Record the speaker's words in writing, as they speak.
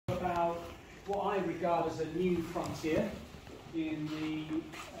what I regard as a new frontier in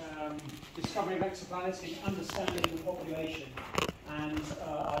the discovery of exoplanets, in understanding the population. And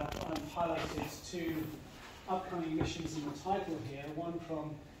I've highlighted two upcoming missions in the title here, one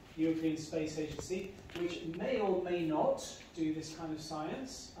from the European Space Agency, which may or may not do this kind of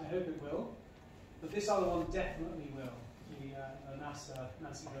science. I hope it will. But this other one definitely will, the NASA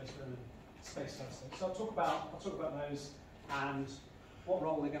Nancy Grace Roman Space Telescope. So I'll talk about those and what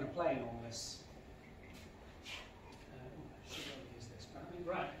role they're going to play in all this. I should use this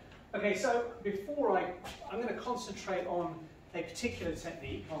apparently. Right. Okay, so before I'm going to concentrate on a particular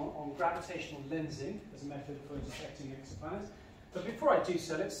technique on gravitational lensing as a method for detecting exoplanets. But before I do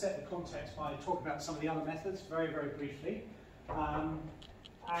so, let's set the context by talking about some of the other methods very, very briefly.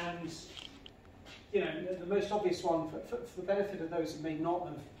 And you know, the most obvious one, for the benefit of those who may not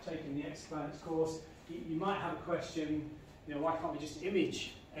have taken the exoplanets course, you might have a question, you know, why can't we just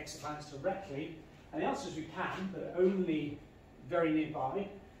image exoplanets directly? And the answer is we can, but only very nearby.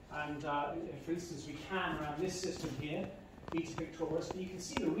 And for instance, we can around this system here, Beta Pictoris, but you can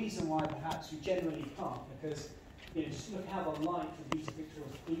see the reason why perhaps we generally can't, because you know, just look how the light from Beta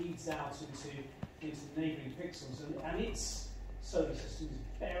Pictoris bleeds out into neighbouring pixels, and its solar system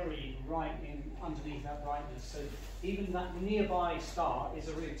is buried right in underneath that brightness. So even that nearby star is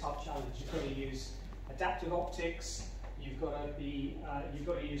a really tough challenge. You've got to use adaptive optics. You've got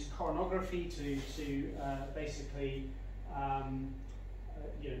to use coronography to basically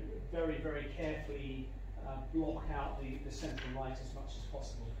you know, very, very carefully block out the central light as much as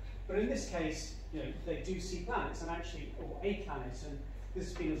possible. But in this case, you know, they do see planets, and actually, or a planet, and this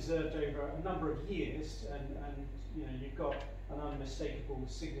has been observed over a number of years, and you know, you've got an unmistakable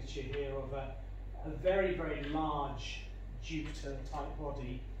signature here of a very, very large Jupiter-type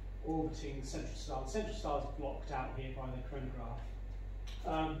body orbiting the central star. The central star is blocked out here by the chronograph.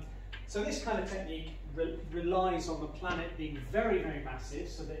 So this kind of technique relies on the planet being very, very massive,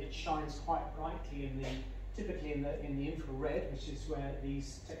 so that it shines quite brightly typically in the infrared, which is where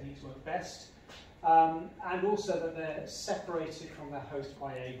these techniques work best, and also that they're separated from their host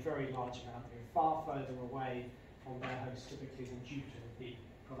by a very large amount. They're far further away from their host typically than Jupiter would be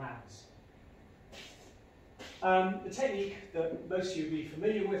from ours. The technique that most of you will be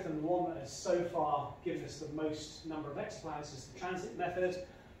familiar with, and the one that has so far given us the most number of exoplanets, is the transit method.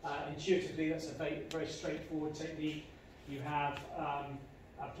 Intuitively, that's a very, very straightforward technique. You have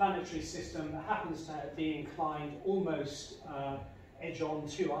a planetary system that happens to be inclined almost edge-on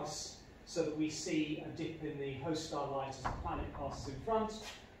to us, so that we see a dip in the host star light as the planet passes in front.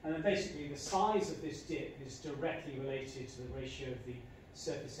 And then basically the size of this dip is directly related to the ratio of the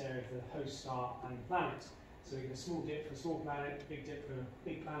surface area of the host star and the planet. So we get a small dip for a small planet, a big dip for a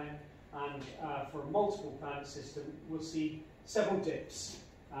big planet, and for a multiple planet system, we'll see several dips.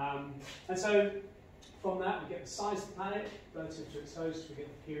 And so from that, we get the size of the planet relative to its host, we get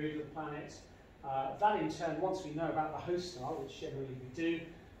the period of the planet. That in turn, once we know about the host star, which generally we do,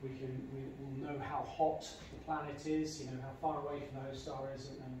 we'll know how hot the planet is, you know, how far away from the host star is,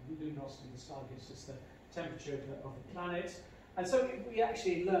 and luminosity of the star gives us the temperature of the planet. And so we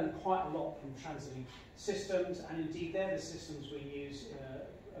actually learn quite a lot from transiting systems, and indeed they're the systems we use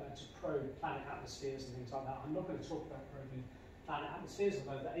to probe planet atmospheres and things like that. I'm not going to talk about probing planet atmospheres,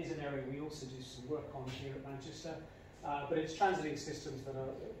 although that is an area we also do some work on here at Manchester. But it's transiting systems that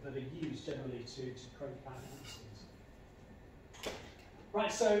are used generally to probe planet atmospheres.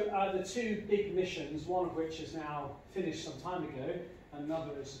 Right, so the two big missions, one of which is now finished some time ago, and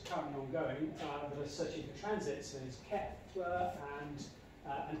another is currently ongoing, that are searching for transits, is Kepler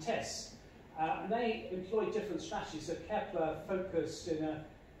and TESS. And they employ different strategies. So Kepler focused in a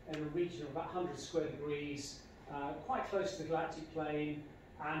region of about 100 square degrees, quite close to the galactic plane,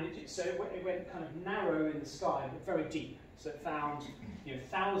 and it went kind of narrow in the sky, but very deep. So it found, you know,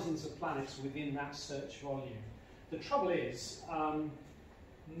 thousands of planets within that search volume. The trouble is,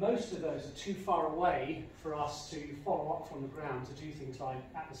 most of those are too far away for us to follow up from the ground to do things like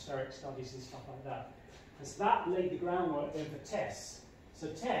atmospheric studies and stuff like that. And so that laid the groundwork then for TESS. So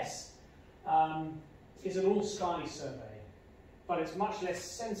TESS is an all-sky survey, but it's much less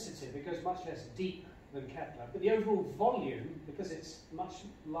sensitive. It goes much less deep than Kepler. But the overall volume, because it's much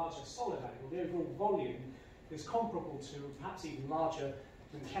larger solid angle, the overall volume is comparable to, perhaps even larger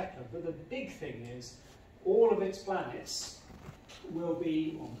than Kepler. But the big thing is, all of its planets will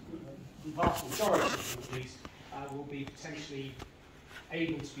be, or the vast majority of them at least, will be potentially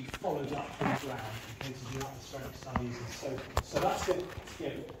able to be followed up from the ground in case of the atmospheric studies and so forth. So that's the, you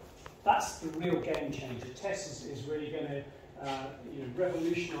know, that's the real game changer. TESS is really going to you know,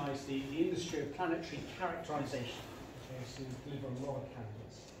 revolutionise the industry of planetary characterisation. Okay, so deliver a lot of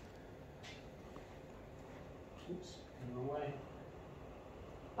candidates. Oops, going the wrong way.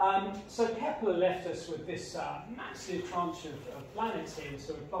 So Kepler left us with this massive tranche of planets here.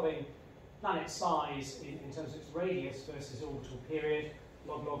 So we're plotting planet size in terms of its radius versus orbital period,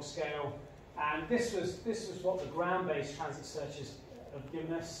 log scale. And this was what the ground-based transit searches have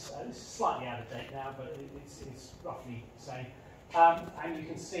given us. This is slightly out of date now, but it's roughly the same. And you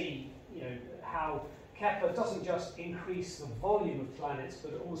can see, how Kepler doesn't just increase the volume of planets,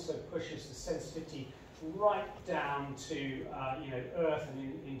 but it also pushes the sensitivity right down to Earth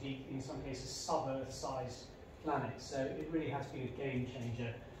and indeed in some cases sub-Earth-sized planets. So it really has been a game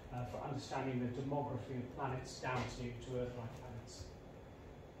changer for understanding the demography of planets down to Earth-like planets.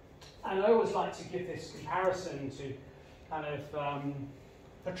 And I always like to give this comparison to kind of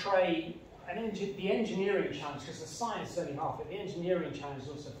portray the engineering challenge, because the science is only half it. The engineering challenge is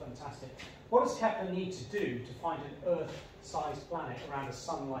also fantastic. What does Kepler need to do to find an Earth-sized planet around a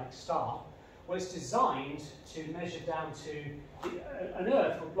Sun-like star? Well, it's designed to measure down to, an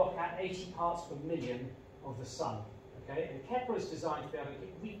Earth will block out 80 parts per million of the Sun. Okay? And Kepler is designed to be able to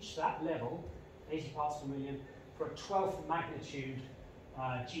reach that level, 80 parts per million, for a 12th magnitude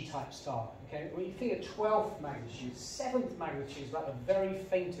G-type star. Okay? When you think of 12th magnitude, 7th magnitude is about the very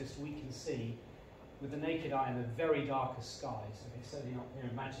faintest we can see with the naked eye in the very darkest skies. Okay? Certainly not here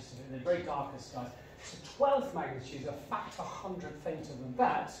in Manchester, but in the very darkest skies. So 12th magnitude is a factor 100 fainter than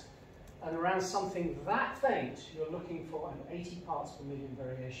that. And around something that faint, you're looking for an 80 parts per million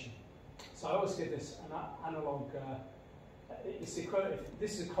variation. So I always give this an analog. This is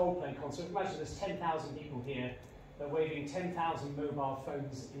a Coldplay concert. Imagine there's 10,000 people here. They're waving 10,000 mobile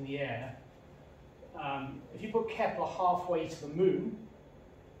phones in the air. If you put Kepler halfway to the moon,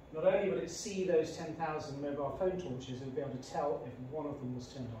 not only will it see those 10,000 mobile phone torches, it will be able to tell if one of them was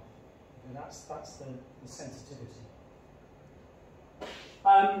turned off. And that's the sensitivity.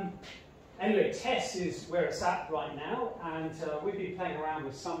 Anyway, TESS is where it's at right now, and we've been playing around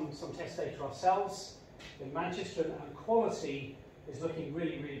with some test data ourselves in Manchester, and quality is looking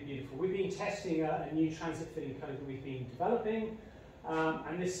really, really beautiful. We've been testing a new transit fitting code that we've been developing,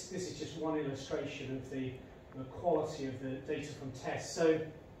 and this is just one illustration of the quality of the data from TESS. So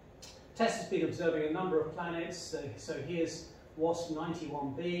TESS has been observing a number of planets. So here's WST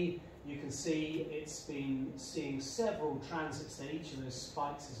 91b. You can see it's been seeing several transits there. Each of those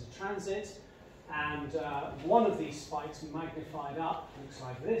spikes is a transit. And one of these spikes magnified up looks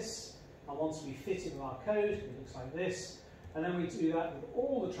like this. And once we fit it with our code, it looks like this. And then we do that with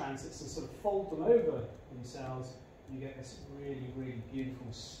all the transits and sort of fold them over themselves. You get this really, really beautiful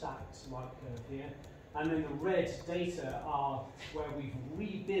stacked light curve here. And then the red data are where we've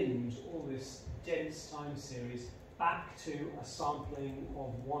rebinned all this dense time series back to a sampling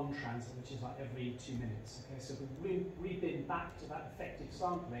of one transit, which is like every 2 minutes. Okay, so if we rebin back to that effective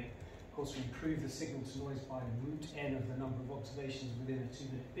sampling, of course we improve the signal to noise by root n of the number of observations within a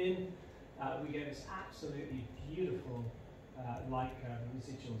 2-minute bin. We get this absolutely beautiful light curve and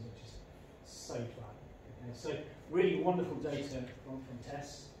residuals are just so flat. Okay, so really wonderful data from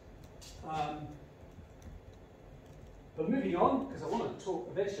TESS. But moving on, because I want to talk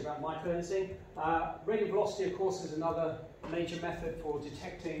eventually about microlensing, radial velocity, of course, is another major method for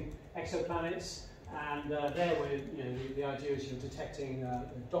detecting exoplanets. And there, the idea is you're detecting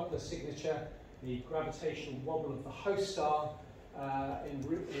the Doppler signature, the gravitational wobble of the host star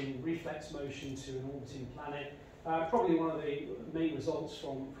in reflex motion to an orbiting planet. Probably one of the main results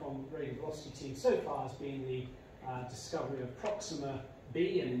from radial velocity team so far has been the discovery of Proxima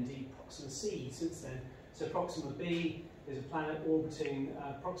b and indeed Proxima c since then. So Proxima b is a planet orbiting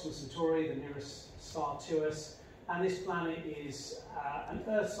Proxima Centauri, the nearest star to us. And this planet is an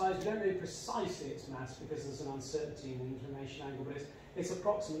Earth size. We don't know precisely its mass because there's an uncertainty in the inclination angle, but it's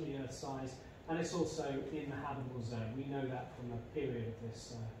approximately Earth size. And it's also in the habitable zone. We know that from the period of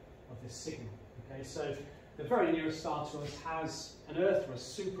this signal. Okay, so the very nearest star to us has an Earth or a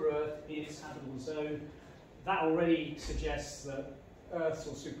super-Earth in its habitable zone. That already suggests that Earths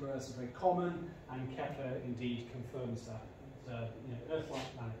or super-Earths are very common, and Kepler indeed confirms that.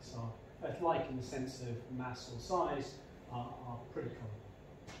 Earth-like planets are, Earth-like in the sense of mass or size, are pretty common.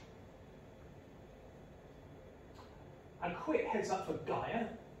 A quick heads up for Gaia.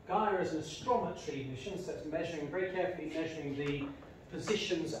 Gaia is an astrometry mission, so it's measuring, very carefully measuring the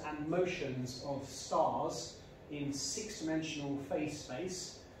positions and motions of stars in 6-dimensional phase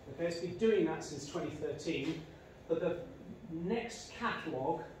space. Okay, it's been doing that since 2013, but the next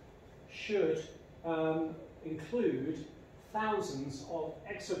catalogue should include thousands of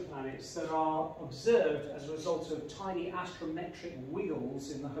exoplanets that are observed as a result of tiny astrometric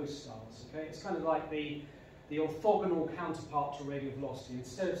wiggles in the host stars. Okay, it's kind of like the the orthogonal counterpart to radial velocity.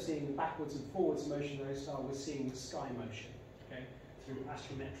 Instead of seeing the backwards and forwards motion of those stars, we're seeing the sky motion, okay, through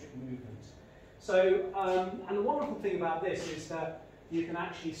astrometric movement. So, and the wonderful thing about this is that you can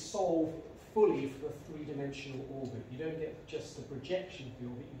actually solve fully for a three-dimensional orbit. You don't get just the projection of the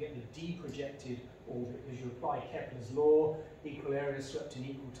orbit, you get the deprojected orbit because you apply Kepler's law, equal areas swept in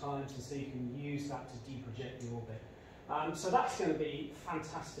equal times, and so you can use that to deproject the orbit. So that's going to be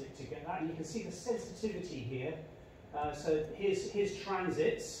fantastic to get that. And you can see the sensitivity here. So here's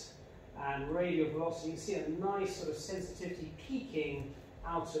transits and radial velocity. You can see a nice sort of sensitivity peaking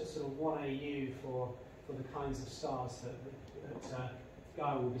out at sort of 1 AU for the kinds of stars that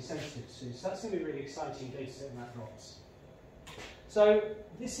Gaia will be sensitive to. So that's going to be really exciting data set when that drops. So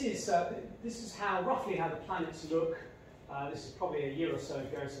this is how roughly how the planets look. This is probably a year or so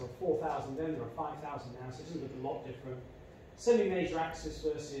ago, so 4,000 then, there are 5,000 now, so it doesn't look a lot different. Semi-major axis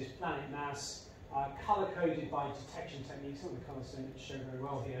versus planet mass, colour-coded by detection techniques. Some of the colours don't show very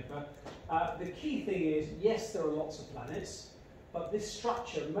well here, but the key thing is, yes, there are lots of planets, but this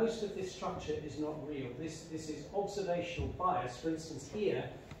structure, most of this structure is not real. This is observational bias. For instance, here,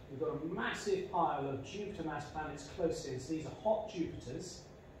 we've got a massive pile of Jupiter mass planets close in, so these are hot Jupiters,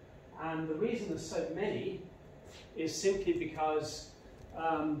 and the reason there's so many is simply because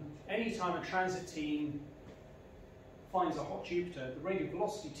anytime a transit team finds a hot Jupiter, the radial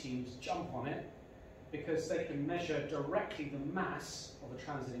velocity teams jump on it because they can measure directly the mass of a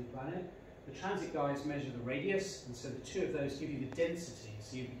transiting planet. The transit guys measure the radius, and so the two of those give you the density,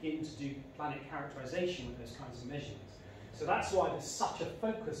 so you begin to do planet characterization with those kinds of measurements. So that's why there's such a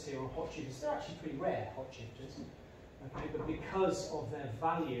focus here on hot Jupiters. They're actually pretty rare, hot Jupiters, okay, but because of their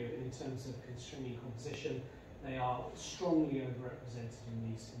value in terms of constraining composition, they are strongly overrepresented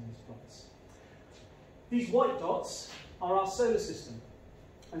in these plots. These white dots are our solar system.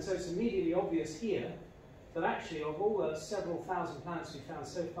 And so it's immediately obvious here that actually of all the several thousand planets we've found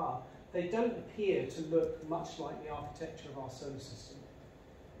so far, they don't appear to look much like the architecture of our solar system.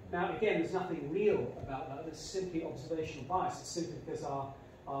 Now again, there's nothing real about that, it's simply observational bias. It's simply because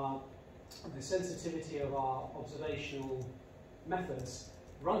the sensitivity of our observational methods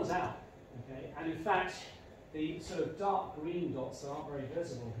runs out. Okay? And in fact, the sort of dark green dots that aren't very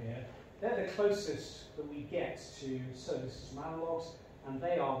visible here, they're the closest that we get to solar system analogues, and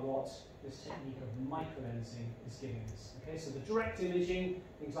they are what this technique of microlensing is giving us. Okay, so the direct imaging,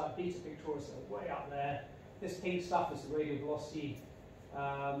 things like Beta Pictoris that are way up there. This pink stuff is the radial velocity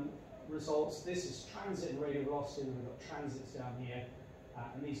results. This is transit and radial velocity, and we've got transits down here,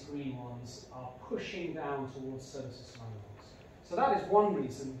 and these green ones are pushing down towards solar system analogues. So that is one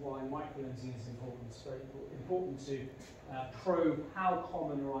reason why microlensing is important. It's very important to probe how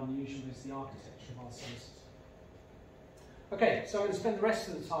common or unusual is the architecture of our solar system. Okay, so I'm going to spend the rest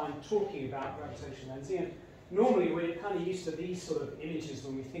of the time talking about gravitational lensing. And normally we're kind of used to these sort of images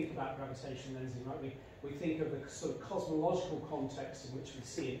when we think about gravitational lensing, right? We think of the sort of cosmological context in which we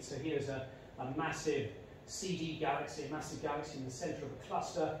see it. So here's a massive CD galaxy, a massive galaxy in the center of a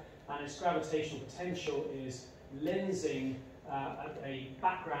cluster, and its gravitational potential is lensing a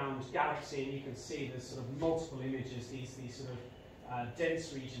background galaxy, and you can see there's sort of multiple images. These sort of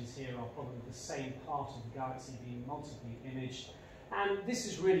dense regions here are probably the same part of the galaxy being multiply imaged. And this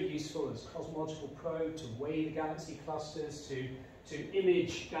is really useful as cosmological probe to weigh the galaxy clusters, to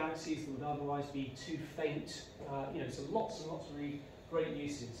image galaxies that would otherwise be too faint. So lots and lots of really great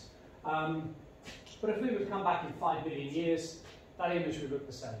uses. But if we were to come back in 5 billion years, that image would look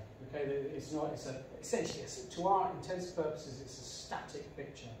the same. Okay, essentially, to our intents purposes, it's a static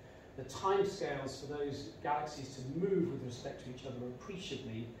picture. The timescales for those galaxies to move with respect to each other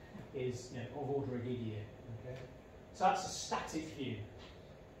appreciably is of order a gig-year. Okay, so that's a static view.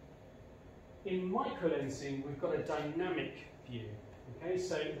 In microlensing, we've got a dynamic view. Okay,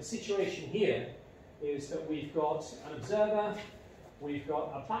 so the situation here is that we've got an observer, we've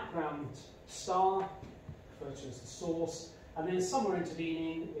got a background star, referred to as the source, and then somewhere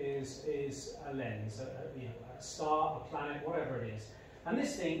intervening is a lens, a star, a planet, whatever it is. And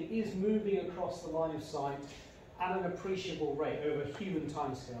this thing is moving across the line of sight at an appreciable rate over human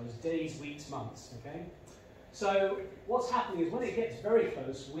timescales, days, weeks, months. Okay. So what's happening is when it gets very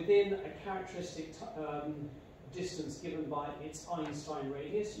close, within a characteristic distance given by its Einstein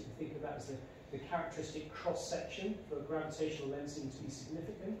radius, you can think of that as the characteristic cross-section for gravitational lensing to be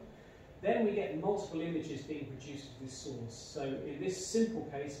significant. Then we get multiple images being produced of this source. So in this simple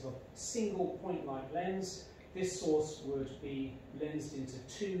case of a single point-like lens, this source would be lensed into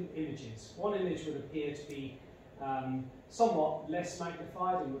 2 images. One image would appear to be somewhat less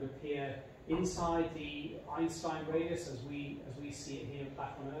magnified and would appear inside the Einstein radius as we see it here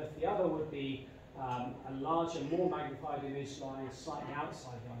back on Earth. The other would be a larger, more magnified image lying slightly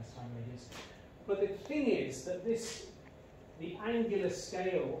outside the Einstein radius. But the thing is that the angular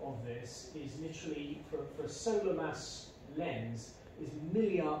scale of this is literally, for a solar mass lens, is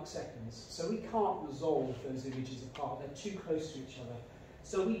milliarc seconds. So we can't resolve those images apart. They're too close to each other.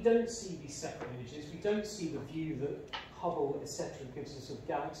 So we don't see these separate images. We don't see the view that Hubble, etc., gives us of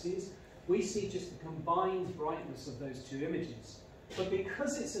galaxies. We see just the combined brightness of those two images. But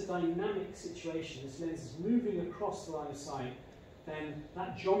because it's a dynamic situation, this lens is moving across the line of sight, then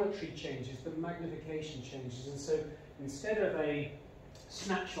that geometry changes, the magnification changes. And so instead of a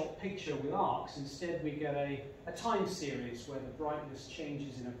snapshot picture with arcs, instead we get a time series where the brightness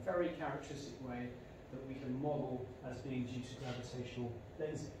changes in a very characteristic way that we can model as being due to gravitational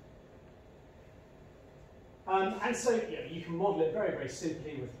lensing. And so you can model it very, very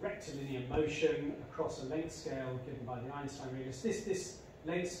simply with rectilinear motion across a length scale given by the Einstein radius. This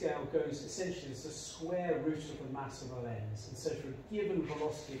length scale goes essentially as the square root of the mass of a lens. And so for a given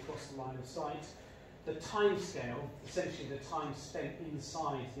velocity across the line of sight, the time scale, essentially the time spent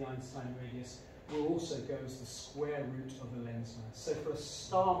inside the Einstein radius, will also go as the square root of the lens mass. So for a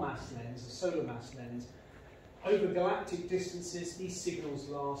star mass lens, a solar mass lens, over galactic distances, these signals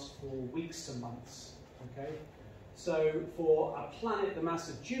last for weeks to months. Okay? So for a planet the mass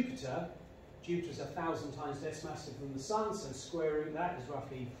of Jupiter, Jupiter's 1,000 times less massive than the Sun, so square root that is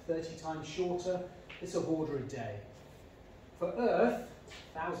roughly 30 times shorter. It's of order a day. For Earth,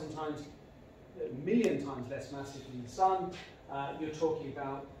 1,000 times, a million times less massive than the Sun, you're talking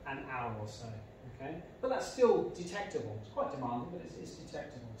about an hour or so. Okay? But that's still detectable. It's quite demanding, but it's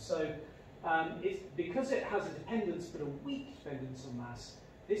detectable. So because it has a dependence, but a weak dependence on mass,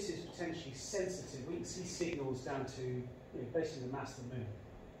 this is potentially sensitive. We can see signals down to basically the mass of the Moon.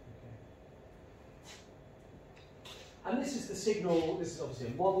 Okay. And this is the signal. This is obviously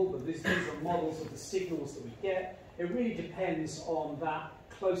a model, but these are models of the signals that we get. It really depends on that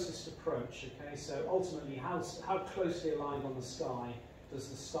closest approach. Okay, so ultimately, how closely aligned on the sky does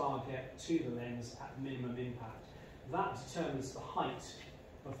the star get to the lens at minimum impact? That determines the height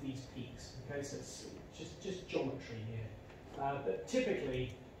of these peaks. Okay, so it's just geometry here. But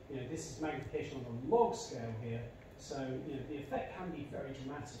typically, this is magnification on a log scale here. So the effect can be very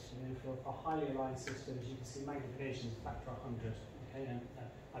dramatic. For highly aligned systems, you can see magnification is a factor 100. Okay, and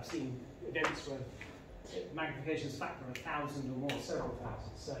I've seen events where magnification is a factor 1,000 or more, several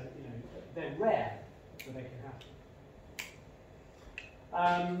thousand. So they're rare, but they can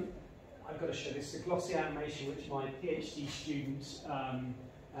happen. I've got to show this. It's a glossy animation which my PhD student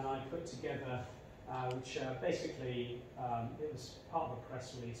and I put together, which basically it was part of a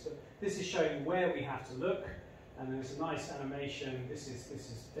press release. But this is showing where we have to look, and there's a nice animation. This is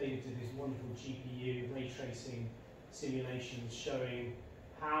David did his wonderful GPU ray tracing simulations showing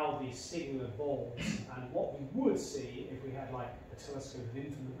how the signal evolves and what we would see if we had like a telescope of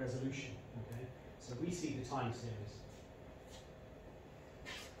infinite resolution. Okay, so we see the time series.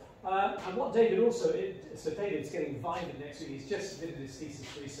 And what David also, so David's getting invited next week. He's just submitted his thesis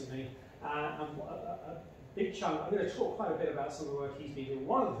recently, and a big chunk. I'm going to talk quite a bit about some of the work he's been doing.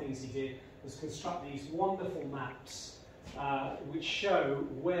 One of the things he did was construct these wonderful maps, which show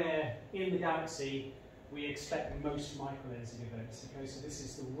where in the galaxy we expect most microlensing events. Okay, so this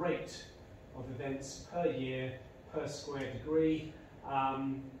is the rate of events per year per square degree.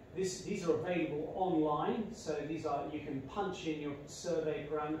 These are available online, so you can punch in your survey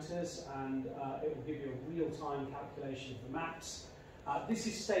parameters and it will give you a real-time calculation of the maps. This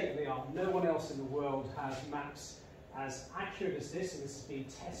is state-of-the-art. No one else in the world has maps as accurate as this, and this has been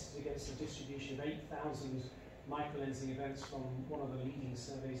tested against a distribution of 8,000 microlensing events from one of the leading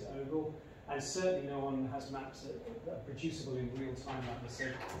surveys overall. And certainly no one has maps that are producible in real time like this. So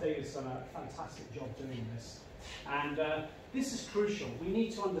David's done a fantastic job doing this. And this is crucial. We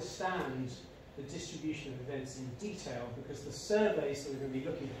need to understand the distribution of events in detail, because the surveys that are going to be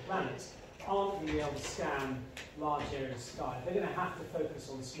looking for planets aren't going to be able to scan large areas of sky. They're going to have to focus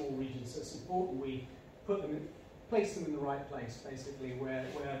on small regions. So it's important we place them in the right place, basically, where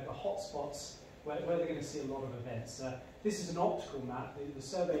the hotspots, where they're going to see a lot of events. This is an optical map. The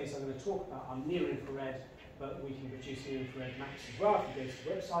surveys I'm going to talk about are near infrared, but we can produce near infrared maps as well. If you go to the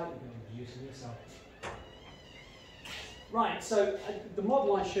website, you can produce them yourself. Right, so the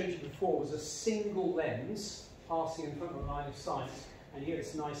model I showed you before was a single lens passing in front of a line of sight, and you get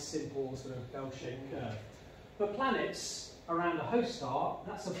this nice, simple, sort of bell-shaped curve. For planets around a host star,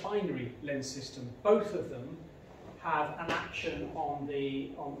 that's a binary lens system. Both of them have an action on the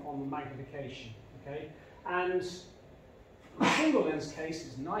magnification. Okay, and the single lens case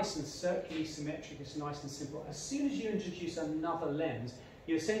is nice and circularly symmetric. It's nice and simple. As soon as you introduce another lens,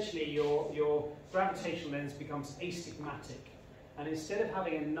 essentially your gravitational lens becomes astigmatic. And instead of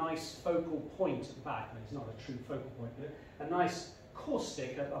having a nice focal point at the back, and it's not a true focal point, but a nice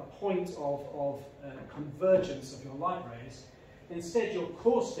caustic, a point of convergence of your light rays, instead your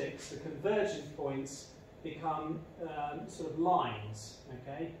caustics, the convergent points, become sort of lines,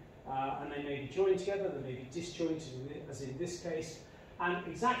 okay? And they may be joined together, they may be disjointed, as in this case. And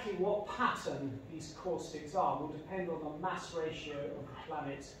exactly what pattern these caustics are will depend on the mass ratio of the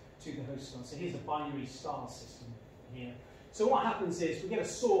planet to the host star. So here's a binary star system here. So what happens is we get a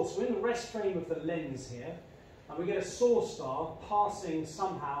source, we're in the rest frame of the lens here, and we get a source star passing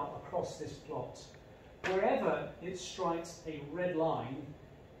somehow across this plot. Wherever it strikes a red line,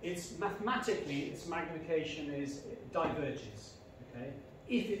 mathematically its magnification diverges, okay?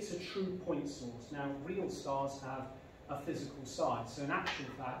 If it's a true point source. Now, real stars have a physical size, so in actual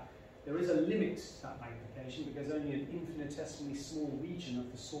fact, there is a limit to that magnification because only an infinitesimally small region of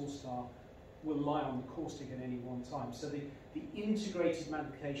the source star will lie on the caustic at any one time. So the integrated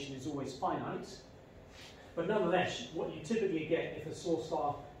magnification is always finite, but nonetheless, what you typically get if a source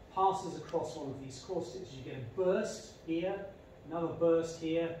star passes across one of these caustics, you get a burst here, another burst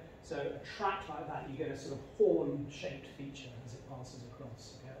here. So a track like that, you get a sort of horn-shaped feature as it passes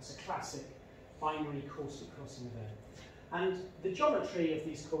across. Okay? That's a classic binary caustic crossing event. And the geometry of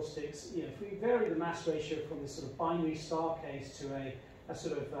these caustics, if we vary the mass ratio from this sort of binary star case to a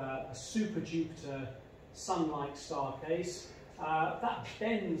sort of a super Jupiter sun-like star case, that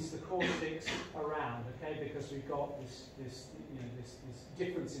bends the caustics around, okay, because we've got this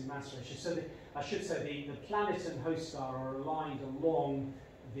difference in mass ratio. So I should say the planet and host star are aligned along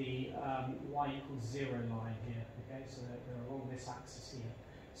the y=0 line here, okay, so they're along this axis here.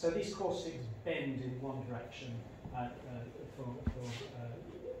 So these caustics bend in one direction for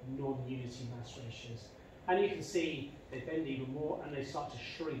non-unity mass ratios. And you can see they bend even more and they start to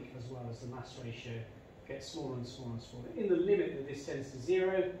shrink as well as the mass ratio gets smaller and smaller and smaller. In the limit that this tends to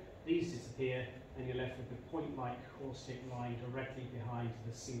 0, these disappear and you're left with the point-like caustic lying directly behind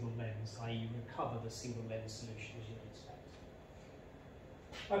the single lens, i.e. you recover the single lens solution as you'd expect.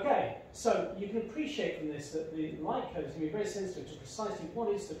 Okay, so you can appreciate from this that the light curves can be very sensitive to precisely what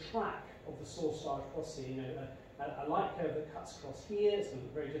is the track of the source star across here. A light curve that cuts across here is going to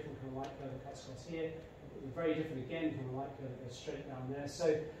look very different from a light curve that cuts across here. Very different again from a light curve that goes straight down there.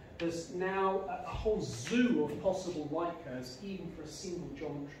 So there's now a whole zoo of possible light curves, even for a single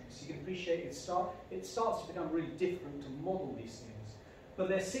geometry. So you can appreciate it starts to become really difficult to model these things. But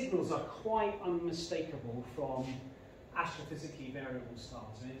their signals are quite unmistakable from astrophysically variable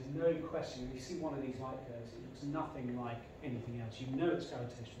stars. I mean, there's no question, when you see one of these light curves, it looks nothing like anything else. You know it's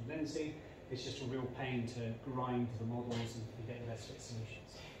gravitational lensing, it's just a real pain to grind the models and get the best fit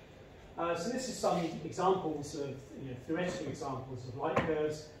solutions. So this is some examples of, theoretical examples of light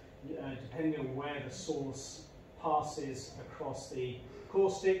curves, depending on where the source passes across the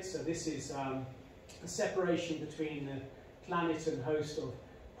caustic. So this is a separation between the planet and host of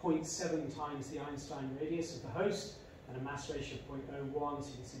 0.7 times the Einstein radius of the host, and a mass ratio of 0.01, so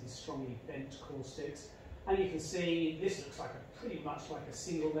you can see the strongly bent caustics. And you can see this looks like pretty much like a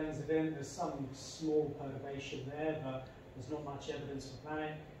single lens event. There's some small perturbation there, but there's not much evidence for the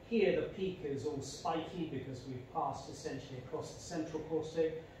planet. Here the peak is all spiky because we've passed essentially across the central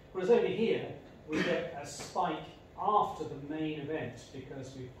caustic. Whereas over here we get a spike after the main event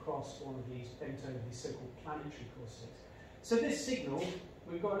because we've crossed one of these, bent over these so-called planetary caustics. So this signal,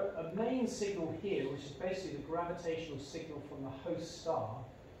 we've got a main signal here, which is basically the gravitational signal from the host star,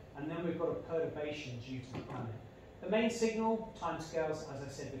 and then we've got a perturbation due to the planet. The main signal, timescales, as I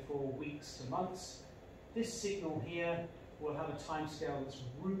said before, weeks to months. This signal here will have a timescale that's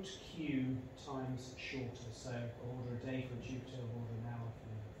root Q times shorter, so order a day for Jupiter, order an hour for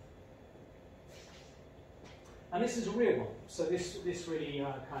Earth. And this is a real one. So this really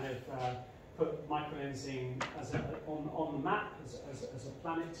put microlensing on the map as a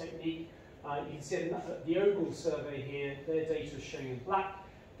planet technique. You can see the Ogle survey here, their data is showing in black.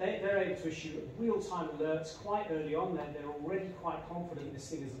 They're able to issue real-time alerts quite early on. They're already quite confident this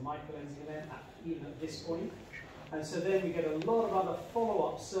thing is a microlensing event, even at this point. And so then we get a lot of other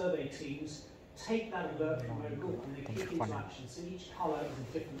follow-up survey teams take that alert from Ogle and they kick into action. So each colour is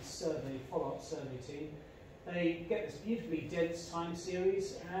a different follow-up survey team. They get this beautifully dense time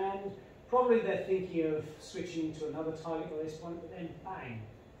series, and probably they're thinking of switching to another target by this point, but then bang,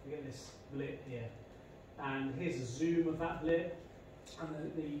 we get this blip here. And here's a zoom of that blip.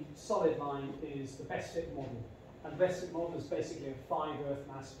 And the solid line is the best fit model. And the best fit model is basically a 5 Earth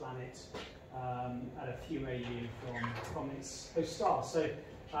mass planet at a few AU from its host star. So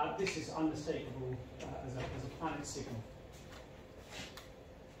this is unmistakable as a planet signal.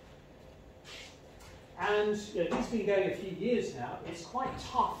 And you know, this has been going a few years now. It's quite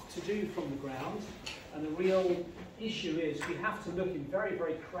tough to do from the ground, and the real issue is we have to look in very,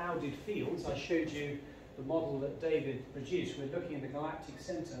 very crowded fields. I showed you the model that David produced. We're looking in the galactic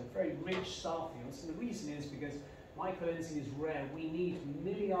centre, very rich star fields, and the reason is because microlensing is rare. We need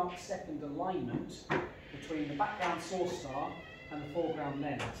milliarc-second alignment between the background source star and the foreground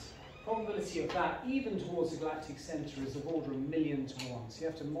lens. Probability of that, even towards the galactic centre, is of order of 1,000,000 to 1. So you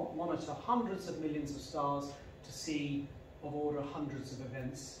have to monitor hundreds of millions of stars to see of order hundreds of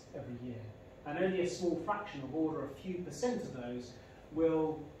events every year. And only a small fraction, of order a few percent of those,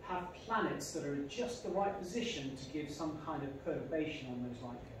 will have planets that are in just the right position to give some kind of perturbation on those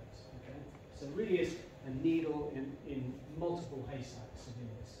light curves. Okay? So it really is a needle in multiple haystacks to do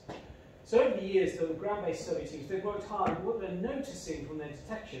this. So over the years, the ground-based survey teams, they've worked hard, and what they're noticing from their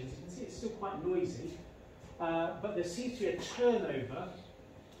detections, you can see it's still quite noisy, but there seems to be a turnover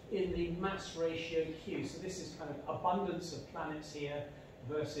in the mass ratio Q. So this is kind of abundance of planets here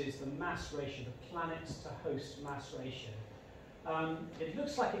versus the mass ratio, the planets to host mass ratio. It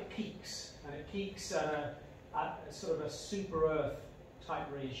looks like it peaks, and it peaks at sort of a super Earth type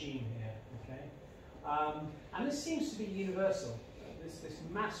regime here. Okay, and this seems to be universal. This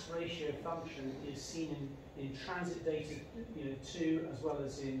mass ratio function is seen in transit data, you know, too, as well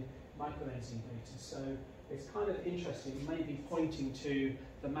as in microlensing data. So it's kind of interesting, maybe pointing to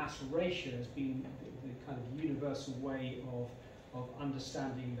the mass ratio as being the kind of universal way of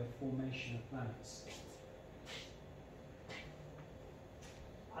understanding the formation of planets.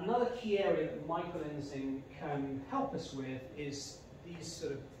 Another key area that microlensing can help us with is these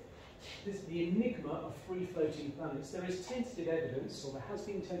sort of the enigma of free-floating planets. There is tentative evidence, or there has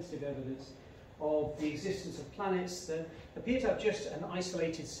been tentative evidence, of the existence of planets that appear to have just an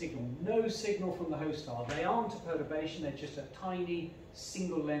isolated signal, no signal from the host star. They aren't a perturbation, they're just a tiny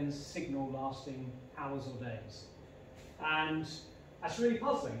single-lens signal lasting hours or days. And that's really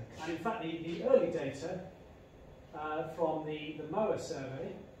puzzling. And in fact, the early data from the MOA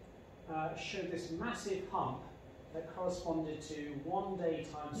survey showed this massive hump that corresponded to one-day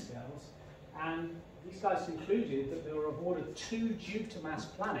timescales, and these guys concluded that there were of order 2 Jupiter-mass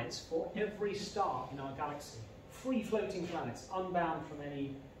planets for every star in our galaxy. Free-floating planets, unbound from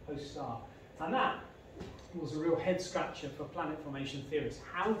any host star. And that was a real head-scratcher for planet formation theorists.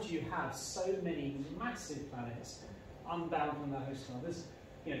 How do you have so many massive planets unbound from their host star? There's,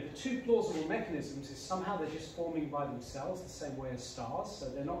 you know, the 2 plausible mechanisms is somehow they're just forming by themselves, the same way as stars, so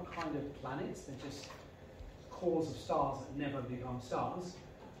they're not kind of planets, they're just cores of stars that never become stars.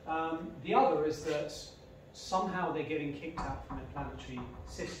 The other is that somehow they're getting kicked out from a planetary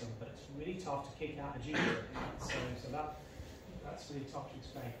system, but it's really tough to kick out a Jupiter. So that's really tough to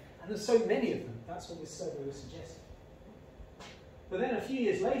explain. And there's so many of them, that's what this survey was suggesting. But then a few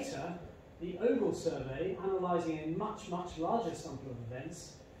years later, the Ogle survey, analysing a much, much larger sample of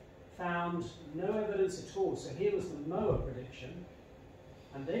events, found no evidence at all. So here was the MOA prediction,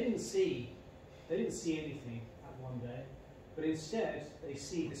 and they didn't see anything at one day, but instead they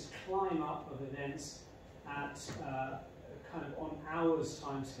see this climb up of events at kind of on hours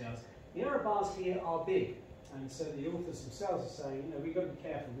timescales. The error bars here are big, and so the authors themselves are saying, you know, we've got to be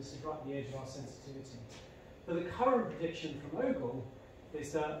careful, this is right at the edge of our sensitivity. But the current prediction from Ogle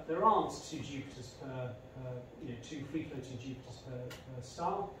is that there aren't 2 Jupiters per, 2 free-floating Jupiters per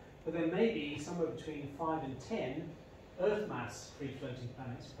star, but there may be somewhere between 5 and 10 Earth mass free-floating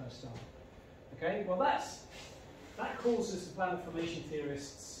planets per star. Okay, well that causes the planet formation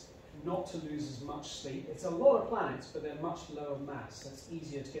theorists not to lose as much sleep. It's a lot of planets, but they're much lower mass, so it's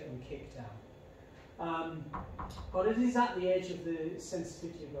easier to get them kicked out. But it is at the edge of the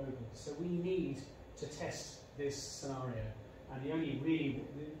sensitivity of Ogle, so we need to test this scenario. And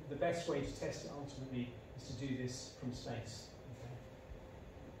the best way to test it ultimately is to do this from space.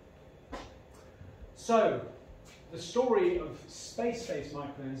 Okay. So, the story of space-based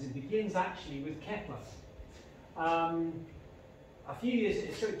microlensing begins actually with Kepler. A few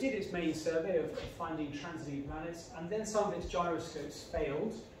years, so it did its main survey of finding transiting planets, and then some of its gyroscopes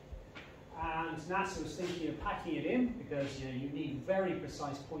failed. And NASA was thinking of packing it in because you need very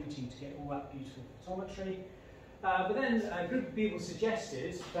precise pointing to get all that beautiful photometry. But then a group of people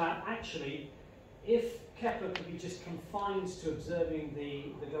suggested that actually, if Kepler could be just confined to observing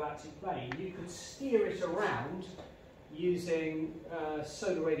the galactic plane, you could steer it around using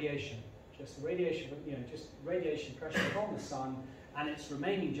solar radiation, just radiation pressure from the sun and its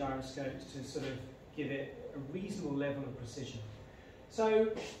remaining gyroscopes to sort of give it a reasonable level of precision. So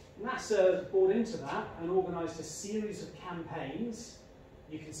NASA bought into that and organised a series of campaigns.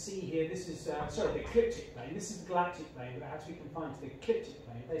 You can see here, this is, the ecliptic plane. This is the galactic plane, but it had to be confined to the ecliptic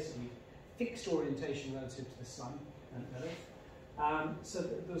plane, basically fixed orientation relative to the Sun and Earth. So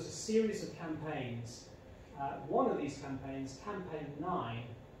there was a series of campaigns. One of these campaigns, Campaign 9,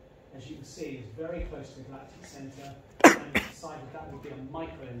 as you can see, is very close to the galactic centre, and decided that would be a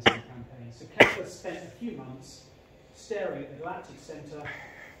microlensing campaign. So Kepler spent a few months staring at the galactic centre,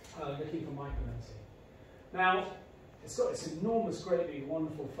 looking for microlensing. Now, it's got this enormous, great big,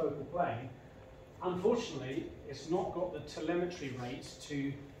 wonderful focal plane. Unfortunately, it's not got the telemetry rate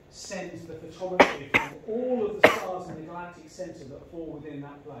to send the photometry from all of the stars in the galactic centre that fall within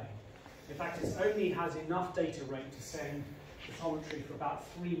that plane. In fact, it only has enough data rate to send photometry for about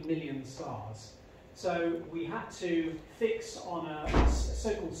 3 million stars. So we had to fix on a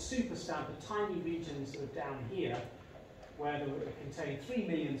so-called superstamp, a tiny region sort of down here, where it contained 3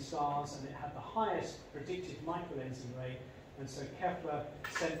 million stars and it had the highest predicted microlensing rate, and so Kepler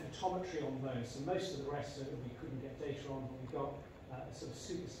sent photometry on those. So most of the rest of it we couldn't get data on, but we got a sort of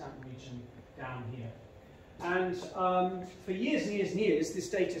superstamp region down here. And for years and years and years, this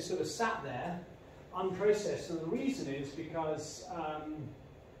data sort of sat there, unprocessed, and the reason is because,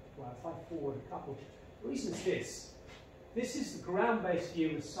 well, if I forward a couple, the reason is this. This is the ground-based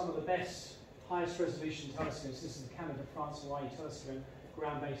view with some of the best, highest resolution telescopes. This is the Canada, France, Hawaii telescope,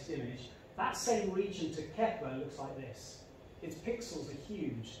 ground-based image. That same region to Kepler looks like this. Its pixels are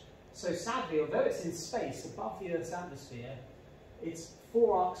huge. So sadly, although it's in space above the Earth's atmosphere, its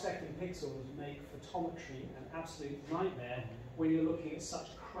 4 arcsecond pixels make photometry an absolute nightmare when you're looking at such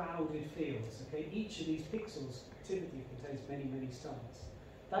crowded fields. Okay? Each of these pixels typically contains many, many stars.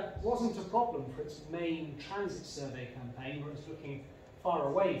 That wasn't a problem for its main transit survey campaign, where it's looking far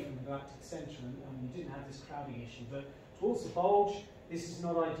away from the galactic centre and you didn't have this crowding issue. But towards the bulge, this is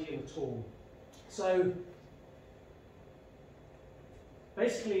not ideal at all. So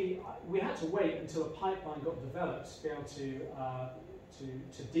basically, we had to wait until a pipeline got developed to be able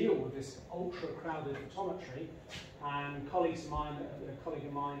to deal with this ultra-crowded photometry. And colleagues of mine, a colleague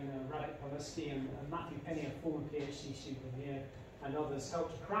of mine, Radek Paweski and Matthew Penny, a former PhD student here, and others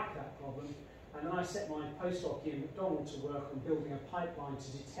helped to crack that problem. And then I set my postdoc in McDonald to work on building a pipeline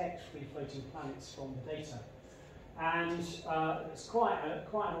to detect free-floating planets from the data. And it's quite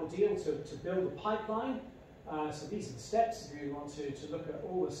an ordeal to build a pipeline. So these are the steps. If you want to look at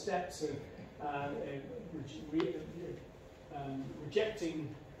all the steps of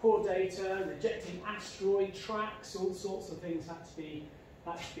rejecting poor data, rejecting asteroid tracks, all sorts of things had to be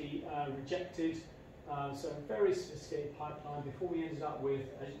rejected. So a very sophisticated pipeline before we ended up with,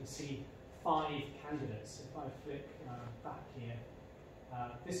 as you can see, 5 candidates. If I flick back here,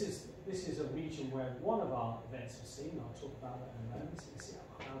 this is a region where one of our events was seen. I'll talk about that in a moment. So you can see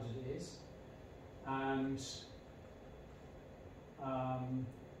how crowded it is. And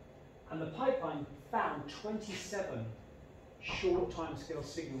the pipeline found 27 short timescale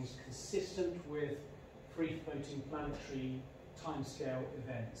signals consistent with free-floating planetary timescale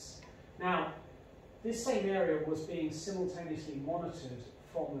events. Now, this same area was being simultaneously monitored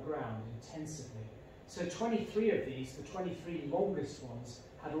from the ground intensively. So 23 of these, the 23 longest ones,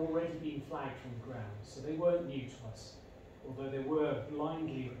 had already been flagged from the ground. So they weren't new to us, although they were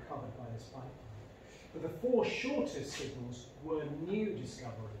blindly recovered by this pipeline. But the 4 shortest signals were new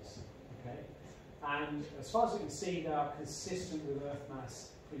discoveries. Okay? And as far as we can see, they are consistent with Earth mass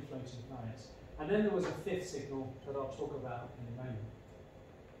free-floating planets. And then there was a 5th signal that I'll talk about in a moment.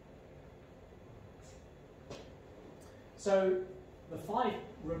 So the 5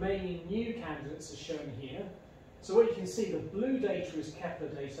 remaining new candidates are shown here. So what you can see, the blue data is Kepler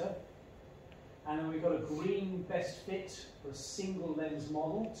data, and then we've got a green best fit for a single lens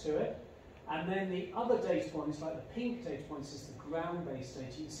model to it. And then the other data points, like the pink data points, is the ground-based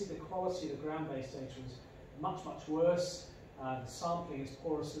data. You can see the quality of the ground-based data is much, much worse. The sampling is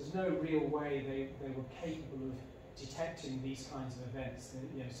porous. There's no real way they were capable of detecting these kinds of events.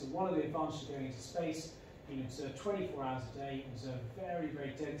 So one of the advantages of going into space, you can observe 24 hours a day, you can observe very,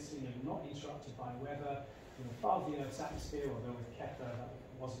 very densely, you're not interrupted by weather, you're above the Earth's atmosphere, although with Kepler that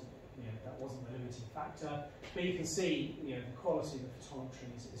wasn't the limiting factor. But you can see the quality of the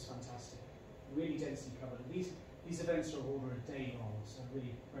photometry is fantastic. Really densely covered. These events are of order a day long, so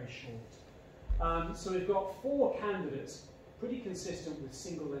really very short. So we've got 4 candidates, pretty consistent with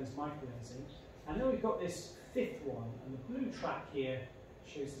single lens microlensing, and then we've got this 5th one, and the blue track here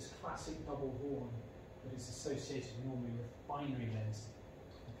shows this classic double horn that is associated normally with binary lensing.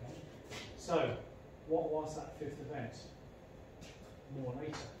 Okay? So, what was that 5th event? More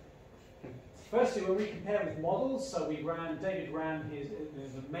later. Firstly, when we compare with models, so David ran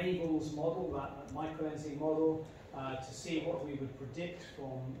the Mabel's model, that microlensing model, to see what we would predict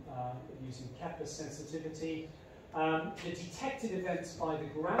from using Kepler sensitivity. The detected events by the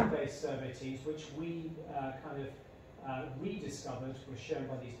ground-based survey teams, which we rediscovered, were shown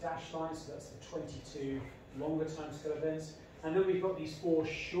by these dashed lines. So that's the 22 longer timescale events. And then we've got these 4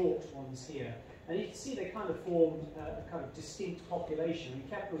 short ones here. And you can see they kind of formed a kind of distinct population. And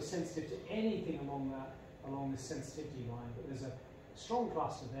Kepler was sensitive to anything along this sensitivity line, but there's a strong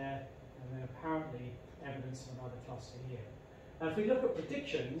cluster there, and then apparently evidence of another cluster here. Now, if we look at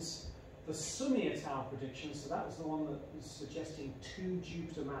predictions, the Sumi et al. Prediction, so that was the one that was suggesting 2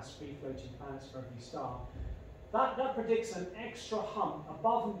 Jupiter mass free-floating planets for every star. That predicts an extra hump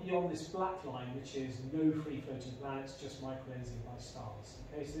above and beyond this black line, which is no free-floating planets, just microlensing by stars.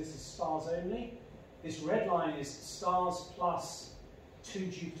 Okay, so this is stars only. This red line is stars plus 2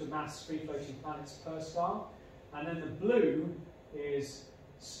 Jupiter mass free-floating planets per star. And then the blue is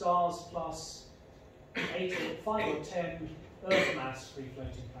stars plus 5 or 10 Earth mass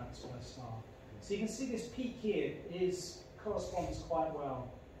free-floating planets per star. So you can see this peak here corresponds quite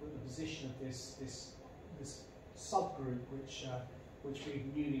well with the position of this subgroup which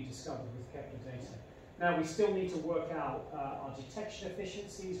we've newly discovered with Kepler data. Now we still need to work out our detection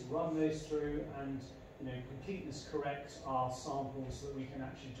efficiencies, run those through, and completeness correct our samples so that we can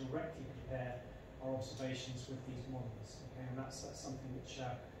actually directly compare our observations with these models. Okay, and that's something which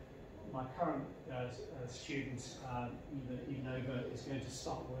my current student, Eamonn, is going to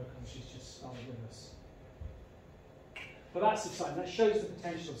start work on. She's just started with us. But that's exciting. That shows the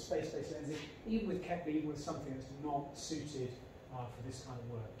potential of space-based lensing, even with Kepler, even with something that's not suited for this kind of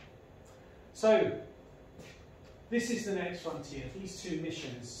work. So, this is the next frontier. These 2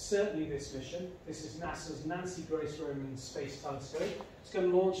 missions, certainly this mission. This is NASA's Nancy Grace Roman Space Telescope. It's going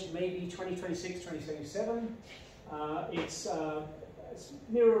to launch maybe 2026, 2027. It's a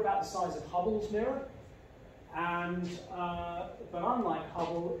mirror about the size of Hubble's mirror. And, but unlike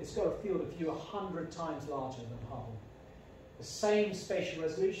Hubble, it's got a field of view 100 times larger than Hubble. The same spatial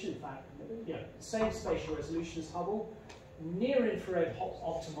resolution, in fact, the same spatial resolution as Hubble, near-infrared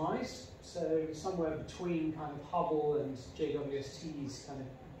optimized, so somewhere between kind of Hubble and JWST's kind of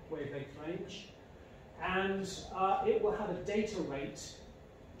wavelength range. And it will have a data rate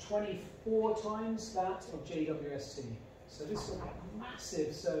 24 times that of JWST. So this will be a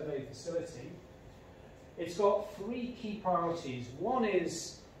massive survey facility. It's got 3 key priorities. One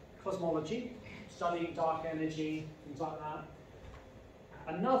is cosmology, studying dark energy, things like that.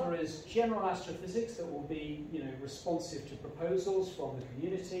 Another is general astrophysics that will be, responsive to proposals from the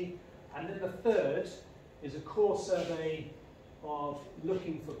community. And then the third is a core survey of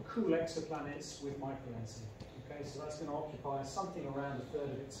looking for cool exoplanets with microlensing. Okay, so that's going to occupy something around a third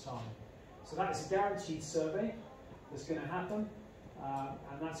of its time. So that is a guaranteed survey that's going to happen,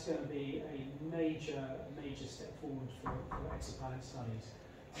 and that's going to be a major step forward for exoplanet studies.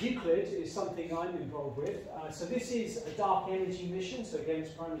 Euclid is something I'm involved with. So this is a dark energy mission, so again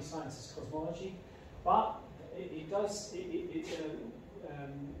it's primary sciences cosmology, but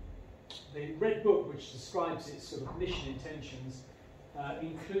the red book which describes its sort of mission intentions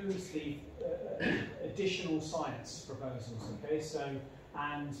includes the additional science proposals. Okay, so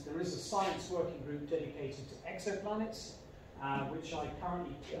and there is a science working group dedicated to exoplanets, which I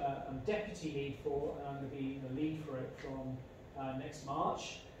currently am deputy lead for, and I'm going to be the lead for it from next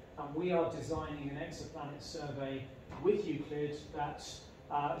March. And we are designing an exoplanet survey with Euclid that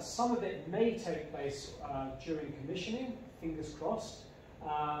some of it may take place during commissioning, fingers crossed,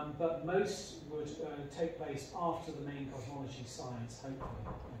 but most would take place after the main cosmology science,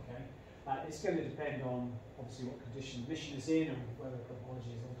 hopefully. Okay? It's going to depend on, obviously, what condition the mission is in and whether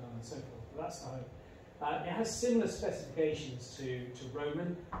cosmology is all done and so forth, but that's the hope. It has similar specifications to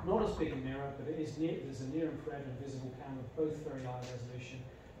Roman, not as big a mirror, but there's a near-infrared and visible camera, both very high resolution.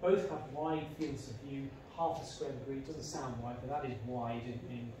 Both have wide fields of view, half a square degree. It doesn't sound wide, but that is wide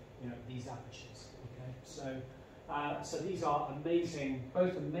in these apertures. Okay, so these are amazing,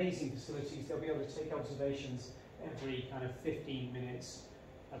 both amazing facilities. They'll be able to take observations every kind of 15 minutes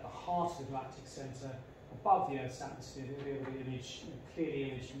at the heart of the galactic centre, above the Earth's atmosphere. They'll be able to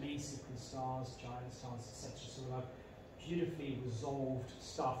clearly image main sequence stars, giant stars, etc. So we'll have beautifully resolved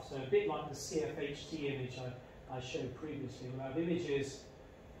stuff. So a bit like the CFHT image I showed previously. We'll have images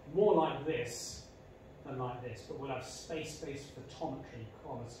more like this than like this, but we'll have space-based photometry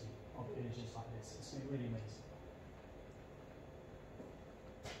quality of images like this. It's going to be really amazing.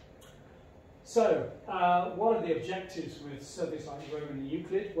 So, what are the objectives with surveys like Roman and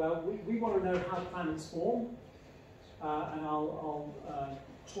Euclid? Well, we want to know how planets form, and I'll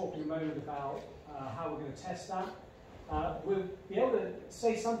talk in a moment about how we're going to test that. We'll be able to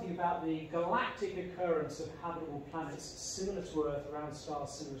say something about the galactic occurrence of habitable planets similar to Earth around stars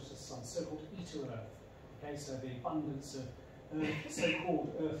similar to the Sun, so-called E to Earth. Okay, so the abundance of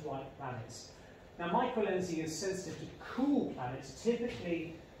so-called Earth-like planets. Now, microlensing is sensitive to cool planets,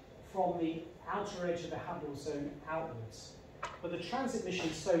 typically from the outer edge of the habitable zone outwards. But the transit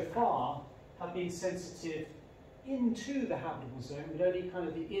missions so far have been sensitive into the habitable zone, but only kind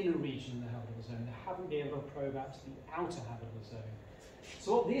of the inner region of the habitable zone. They haven't been able to probe out to the outer habitable zone.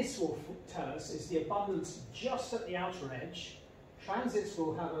 So what this will tell us is the abundance just at the outer edge. Transits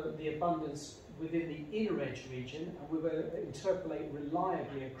will have the abundance within the inner edge region, and we will interpolate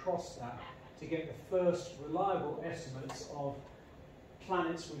reliably across that to get the first reliable estimates of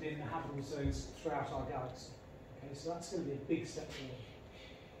planets within the habitable zones throughout our galaxy. Okay, so that's going to be a big step forward.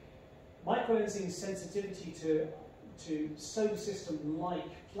 Microlensing sensitivity to solar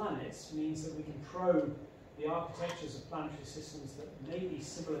system-like planets means that we can probe the architectures of planetary systems that may be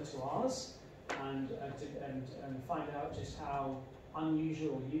similar to ours and find out just how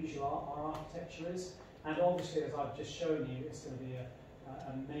unusual or usual our architecture is. And obviously, as I've just shown you, it's going to be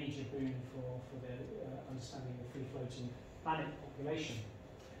a major boon for the understanding of the free-floating planet population.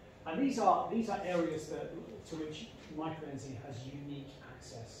 And these are areas to which microlensing has unique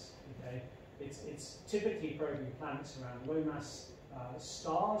access. Okay, it's typically probing planets around low-mass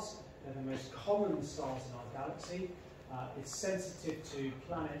stars. They're the most common stars in our galaxy. It's sensitive to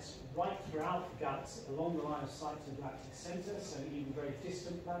planets right throughout the galaxy, along the line of sight to the galactic centre, so even very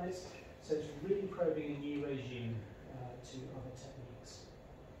distant planets. So it's really probing a new regime to other techniques.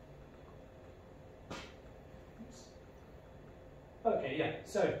 Oops. Okay, yeah,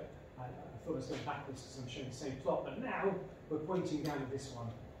 so I thought I was going backwards because I'm showing the same plot, but now we're pointing down at this one.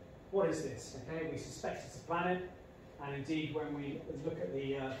 What is this? Okay, we suspect it's a planet, and indeed when we look at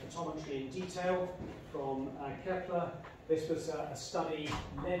the photometry in detail from Kepler, this was a study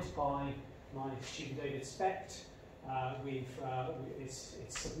led by my student David Specht. It's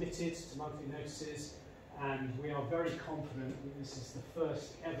submitted to monthly notices, and we are very confident that this is the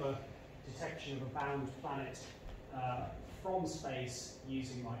first ever detection of a bound planet from space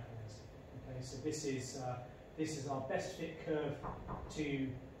using microlensing. Okay, so this is our best fit curve to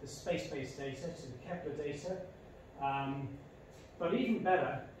the space-based data, to the Kepler data. But even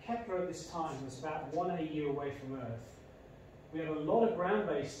better, Kepler at this time was about 1 AU away from Earth. We had a lot of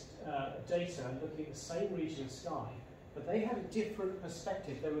ground-based data looking at the same region of sky, but they had a different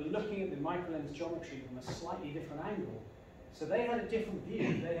perspective. They were looking at the microlens geometry from a slightly different angle. So they had a different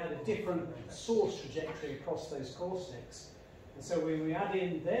view. They had a different source trajectory across those caustics. And so when we add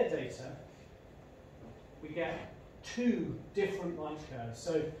in their data, we get 2 different light curves.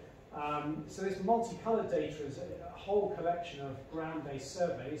 So this multicolored data is a whole collection of ground-based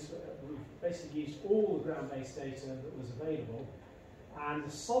surveys. We've basically used all the ground-based data that was available. And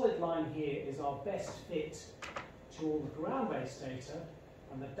the solid line here is our best fit to all the ground-based data.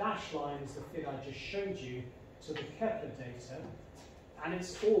 And the dashed line is the fit I just showed you to the Kepler data. And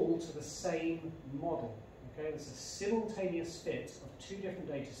it's all to the same model. Okay, it's a simultaneous fit of 2 different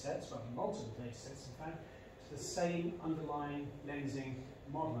data sets, well, multiple data sets in fact, to the same underlying lensing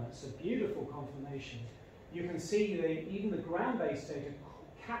model. It's a beautiful confirmation. You can see that even the ground-based data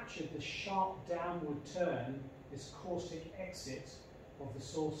captured the sharp downward turn, this caustic exit of the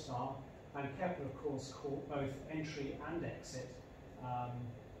source star, and Kepler, of course, caught both entry and exit,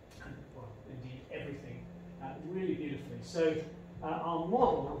 and, well, indeed everything, really beautifully. So our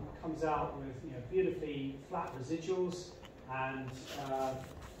model comes out with beautifully flat residuals, and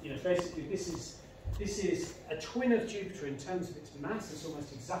basically this is a twin of Jupiter in terms of its mass. It's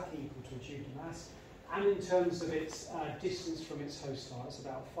almost exactly equal to a Jupiter mass. And in terms of its distance from its host star, it's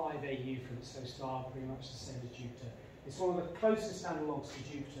about 5 AU from its host star, pretty much the same as Jupiter. It's one of the closest analogues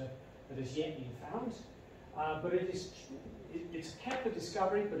to Jupiter that has yet been found. But it's a Kepler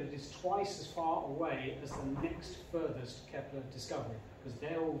discovery, but it is twice as far away as the next furthest Kepler discovery, because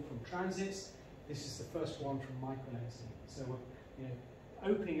they're all from transits. This is the first one from microlensing. So we're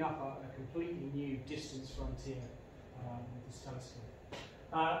opening up a completely new distance frontier with this telescope.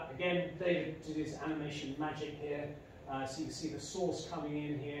 Again, David did his animation magic here. So you can see the source coming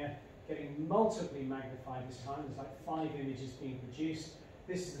in here, getting multiply magnified this time. There's like 5 images being produced.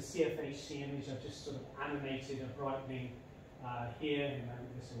 This is the CFHC image. I've just sort of animated a brightening here, and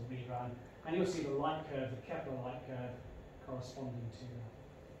this will rerun. And you'll see the light curve, the Kepler light curve, corresponding to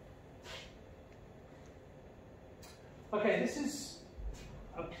that. Okay, this is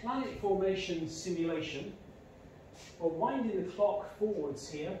a planet formation simulation. We're winding the clock forwards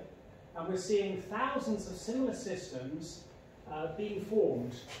here, and we're seeing thousands of similar systems being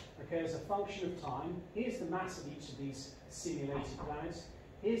formed, okay, as a function of time. Here's the mass of each of these simulated planets.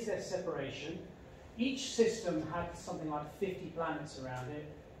 Here's their separation. Each system had something like 50 planets around it.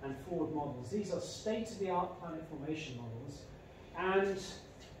 and forward models. These are state-of-the-art planet formation models, and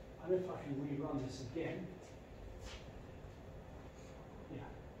I don't know if I can rerun this again. Yeah.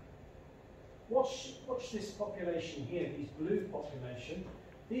 Watch this population here, these blue population.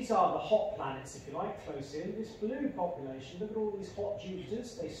 These are the hot planets, if you like, close in. This blue population, look at all these hot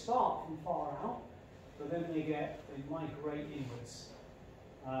Jupiters. They start from far out, but then they migrate inwards.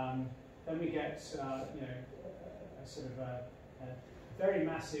 Then we get, a sort of a very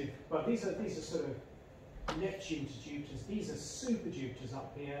massive. But these are sort of Neptune to Jupiters. These are super Jupiters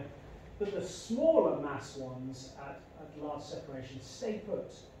up here. But the smaller mass ones at large separation stay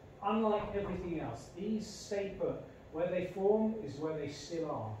put. Unlike everything else, these stay put. Where they form is where they still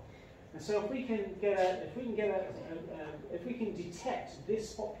are. And so if we can detect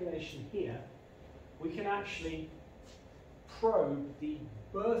this population here, we can actually probe the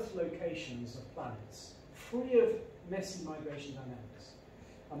birth locations of planets, free of messy migration dynamics.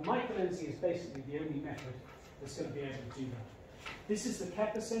 And microlensing is basically the only method that's going to be able to do that. This is the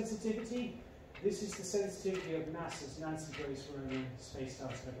Kepler sensitivity. This is the sensitivity of NASA's Nancy Grace Roman Space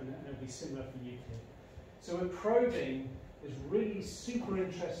Telescope, and it'll be similar for Euclid. So we're probing this really super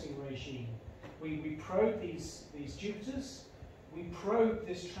interesting regime. We probe these Jupiters. We probe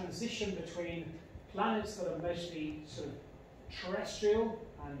this transition between planets that are mostly sort of terrestrial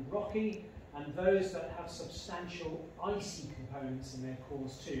and rocky, and those that have substantial icy components in their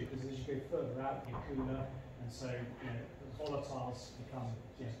cores too, because as you go further out, you're cooler, and so the volatiles can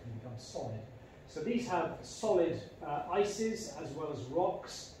become solid. So these have solid ices as well as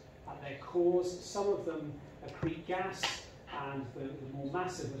rocks at their cores. Some of them accrete gas, and the more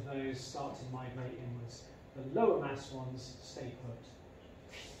massive of those start to migrate inwards. The lower mass ones stay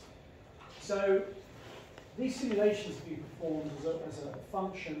put. So these simulations have been performed as a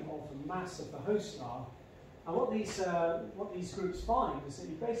function of the mass of the host star, and what these groups find is that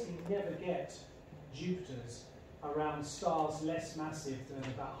you basically never get Jupiters around stars less massive than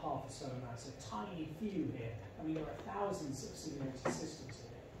about half a solar mass. A tiny few here. I mean, there are thousands of simulated systems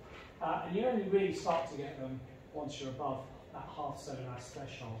here. And you only really start to get them once you're above that half solar mass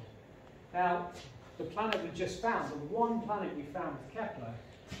threshold. Now, the planet we just found, the one planet we found with Kepler,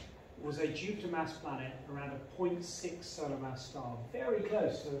 was a Jupiter mass planet around a 0.6 solar mass star, very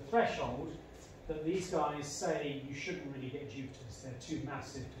close to the threshold that these guys say you shouldn't really get Jupiters. They're too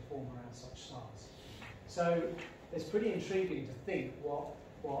massive to form around such stars. So it's pretty intriguing to think what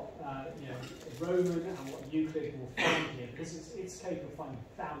Roman and what Euclid will find here, because it's capable of finding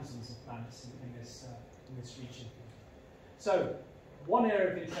thousands of planets in this region. So one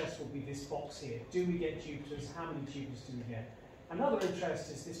area of interest will be this box here. Do we get Jupiters? How many Jupiters do we get? Another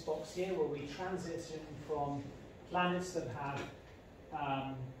interest is this box here, where we transition from planets that have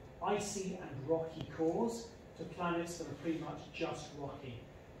icy and rocky cores to planets that are pretty much just rocky.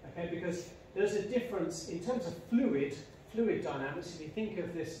 Okay, because there's a difference in terms of fluid dynamics. If you think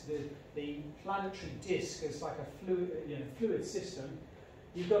of this, the planetary disk as like a fluid system,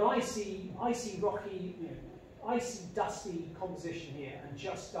 you've got icy, rocky, icy, dusty composition here, and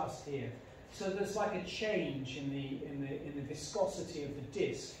just dust here. So there's like a change in the viscosity of the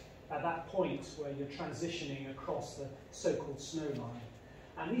disk at that point where you're transitioning across the so-called snow line.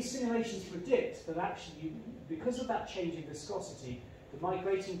 And these simulations predict that actually, because of that change in viscosity, the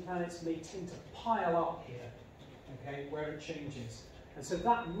migrating planets may tend to pile up here, okay, where it changes. And so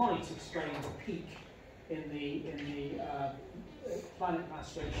that might explain the peak in the planet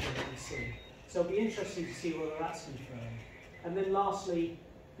mass ratio that we see. So it'll be interesting to see whether that's confirmed. And then lastly,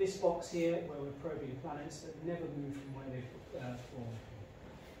 this box here, where we're probing planets that never move from where they've formed.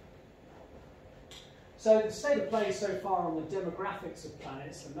 So the state of play so far on the demographics of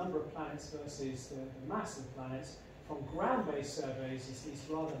planets, the number of planets versus the mass of planets, from ground-based surveys is these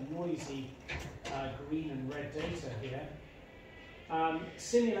rather noisy green and red data here.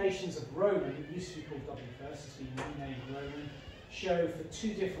 Simulations of Roman, it used to be called WFIRST, it's been renamed Roman, show for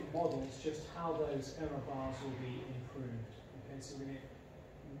two different models just how those error bars will be improved. Okay, so we get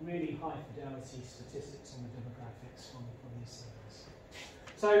really high fidelity statistics on the demographics from these surveys.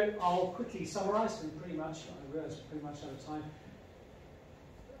 So I'll quickly summarise, and pretty much, I realise we're pretty much out of time.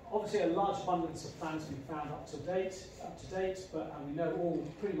 Obviously, a large abundance of planets have been found up to date, but we know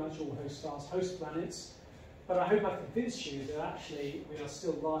pretty much all host stars host planets. But I hope I've convinced you that actually we are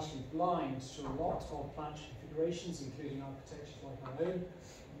still largely blind to a lot of planetary configurations, including architectures like our own.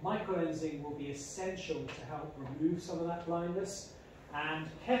 Microlensing will be essential to help remove some of that blindness. And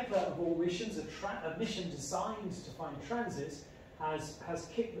Kepler, of all missions, a mission designed to find transits, has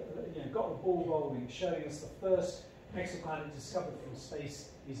got the ball rolling, showing us the first exoplanet discovered from space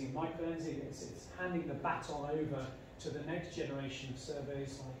using microlensing. It's handing the baton over to the next generation of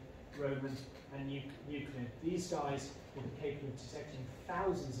surveys like Roman and Euclid. These guys will be capable of detecting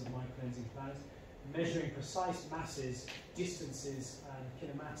thousands of microlensing planets, measuring precise masses, distances, and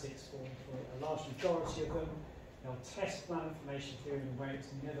kinematics for a large majority of them. They'll test planet formation theory in a way it's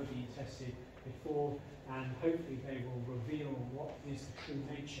never been tested before, and hopefully they will reveal what is the true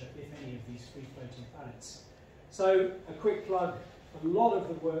nature, if any, of these free-floating planets. So, a quick plug. A lot of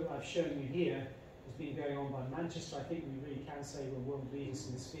the work I've shown you here has been going on by Manchester. I think we really can say we're world leaders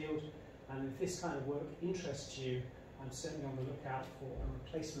in this field, and if this kind of work interests you, I'm certainly on the lookout for a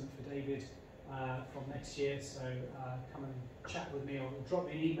replacement for David from next year, so come and chat with me or drop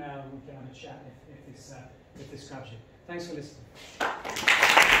me an email and we can have a chat if this grabs you. Thanks for listening.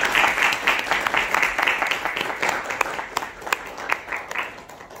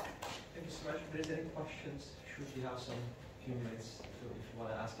 Thank you so much. If there's any questions, should we have some few minutes if you want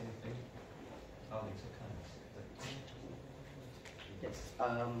to ask anything about exoplanets? Yes.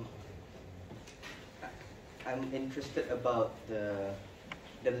 I'm interested about the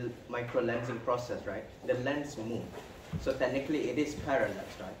microlensing process, right? The lens move. So technically it is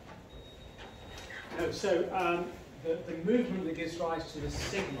parallax, right? No, so the movement that gives rise to the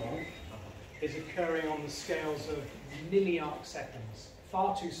signal is occurring on the scales of milliarc seconds,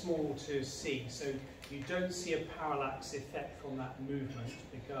 far too small to see. So you don't see a parallax effect from that movement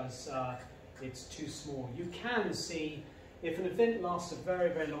because it's too small. You can see, if an event lasts a very,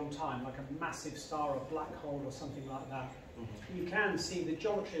 very long time, like a massive star or a black hole or something like that, you can see the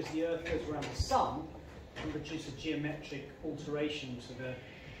geometry as the Earth goes around the Sun and produce a geometric alteration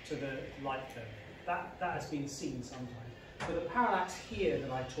to the light curve. That has been seen sometimes. But the parallax here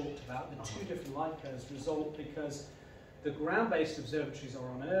that I talked about, the two different light curves, result because the ground-based observatories are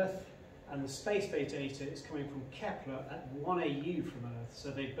on Earth and the space-based data is coming from Kepler at 1 AU from Earth. So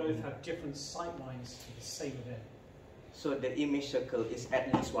they both have different sight lines to the same event. So the image circle is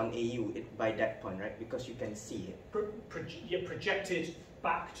at least 1 AU by that point, right? Because you can see it. Projected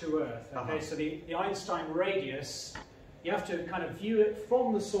back to Earth. Okay, so the Einstein radius, you have to kind of view it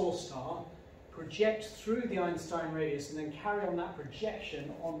from the source star, project through the Einstein radius, and then carry on that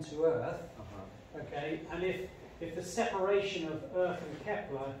projection onto Earth. Okay, and if the separation of Earth and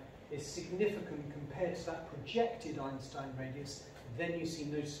Kepler is significant compared to that projected Einstein radius, then you see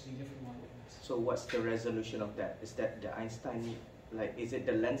noticeably different light waves. So what's the resolution of that? Is that the Einstein, like, is it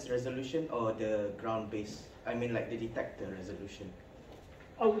the lens resolution or the ground-based, I mean like the detector resolution?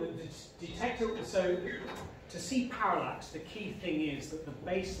 Oh, the detector, so to see parallax, the key thing is that the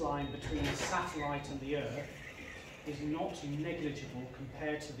baseline between the satellite and the Earth is not negligible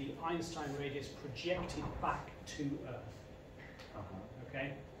compared to the Einstein radius projected back to Earth.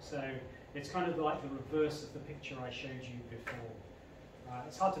 Okay, so it's kind of like the reverse of the picture I showed you before.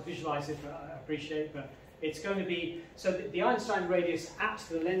 It's hard to visualize it, but I appreciate, but it's going to be, so the Einstein radius at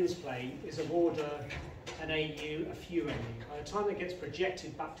the lens plane is of order an AU, a few AU. By the time it gets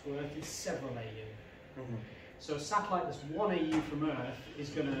projected back to Earth, it's several AU. So a satellite that's 1 AU from Earth is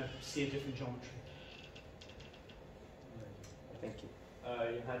going to see a different geometry. Thank you.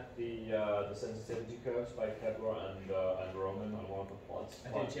 You had the sensitivity curves by Kepler and Roman on one of the plots.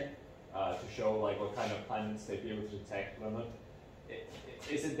 I did, yeah. To show like what kind of planets they'd be able to detect or not.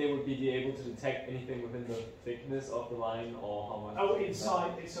 Is it they would be able to detect anything within the thickness of the line, or how much? Oh,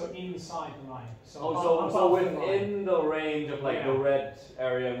 inside. So inside the line. So within the range of like the red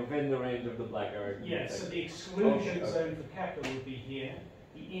area, within the range of the black area. Yeah. So the exclusion zone for Kepler would be here.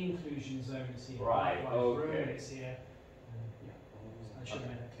 The inclusion zone is here. Right. Roman is here. Yeah. I should have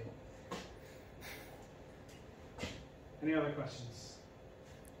made that clear. Any other questions?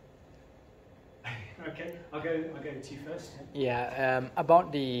 Okay, I'll go to you first. Yeah,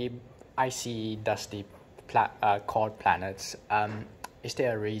 about the icy, dusty cold planets, is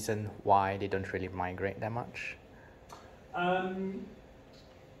there a reason why they don't really migrate that much?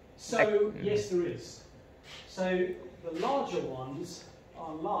 Yes, there is. So the larger ones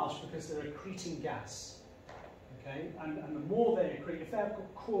are large because they're accreting gas. Okay, and the more they accrete, if they've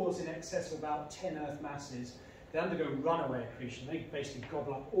got cores in excess of about 10 Earth masses, they undergo runaway accretion. They basically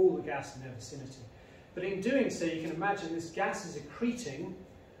gobble up all the gas in their vicinity. But in doing so, you can imagine this gas is accreting,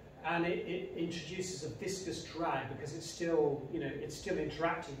 and it introduces a viscous drag because it's still, it's still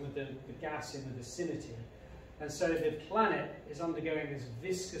interacting with the gas in the vicinity. And so the planet is undergoing this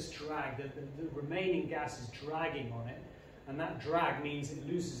viscous drag. The remaining gas is dragging on it, and that drag means it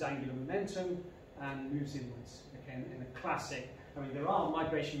loses angular momentum and moves inwards. Okay, in a classic, I mean, there are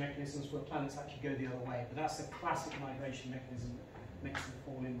migration mechanisms where planets actually go the other way, but that's the classic migration mechanism that makes them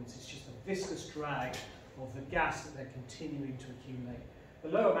fall inwards. It's just a viscous drag of the gas that they're continuing to accumulate. The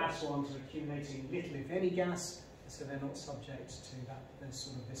lower mass ones are accumulating little, if any, gas. The so they're not subject to those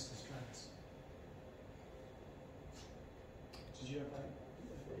sort of viscous drags. Did you have that?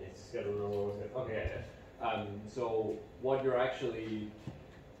 It's got a little. Okay. So what you're actually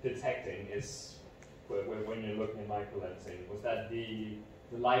detecting is when you're looking at microlensing, was that the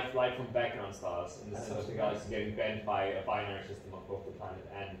light from background stars in the center of the galaxy getting bent by a binary system of both the planet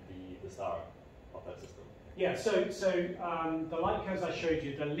and the star of that system? Yeah, so the light curves I showed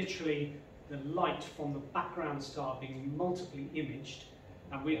you, they're literally the light from the background star being multiply imaged,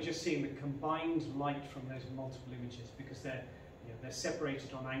 and we're just seeing the combined light from those multiple images because they're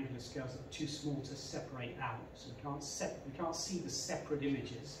separated on angular scales that are too small to separate out. So we can't see the separate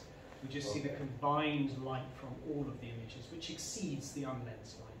images. We just see the combined light from all of the images, which exceeds the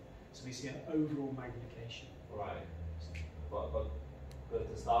unlensed light. So we see an overall magnification. Right. But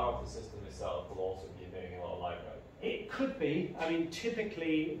the star of the system itself will also be emitting a lot of light, right? It could be. I mean,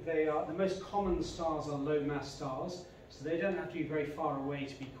 typically the most common stars are low mass stars, so they don't have to be very far away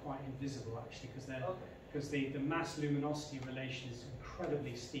to be quite invisible, actually, because the mass luminosity relation is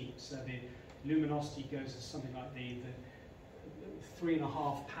incredibly steep. So the luminosity goes to something like the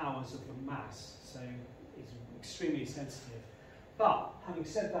 3.5 powers of the mass, so it's extremely sensitive. But having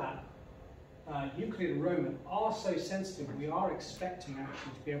said that, Euclid and Roman are so sensitive, we are expecting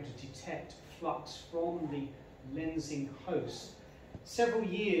actually to be able to detect flux from the lensing host several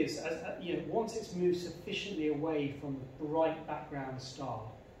years, once it's moved sufficiently away from the bright background star.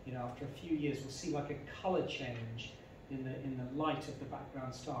 After a few years, we'll see like a colour change in the light of the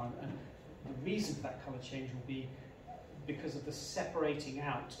background star, and the reason for that colour change will be because of the separating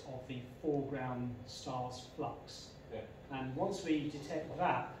out of the foreground star's flux. Yeah. And once we detect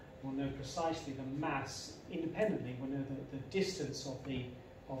that, we'll know precisely the mass independently. We'll know the distance of the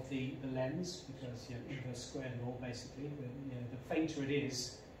lens, because inverse square law basically. The fainter it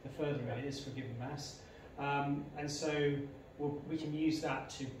is, the further it is for a given mass, and so we can use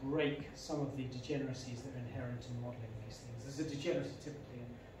that to break some of the degeneracies that are inherent in modelling these things. There's a degeneracy typically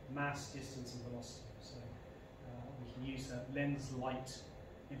in mass, distance, and velocity. So we can use that lens light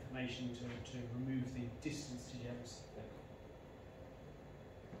information to remove the distance degeneracy.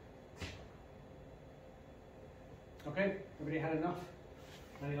 Okay, everybody had enough?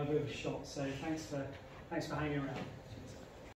 I think I'll do a shot, so thanks for hanging around.